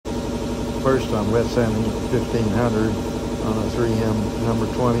First I'm wet sanding 1500 on a 3M number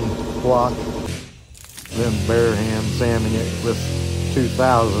 20 block. Then bare hand sanding it with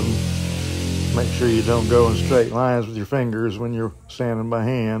 2000. Make sure you don't go in straight lines with your fingers when you're sanding by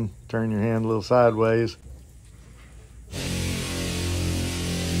hand. Turn your hand a little sideways.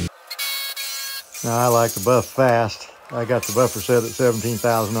 Now I like to buff fast. I got the buffer set at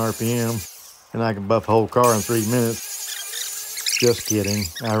 17,000 RPM and I can buff a whole car in 3 minutes. Just kidding.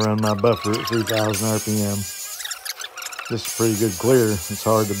 I run my buffer at 3,000 RPM. This is pretty good clear. It's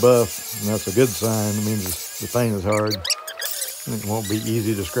hard to buff, and that's a good sign. It means the paint is hard. And it won't be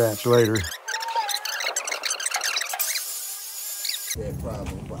easy to scratch later.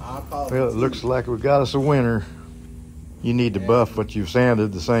 Well, it looks like we got us a winner. You need to buff what you've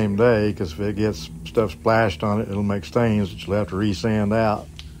sanded the same day, because if it gets stuff splashed on it, it'll make stains that you'll have to re-sand out.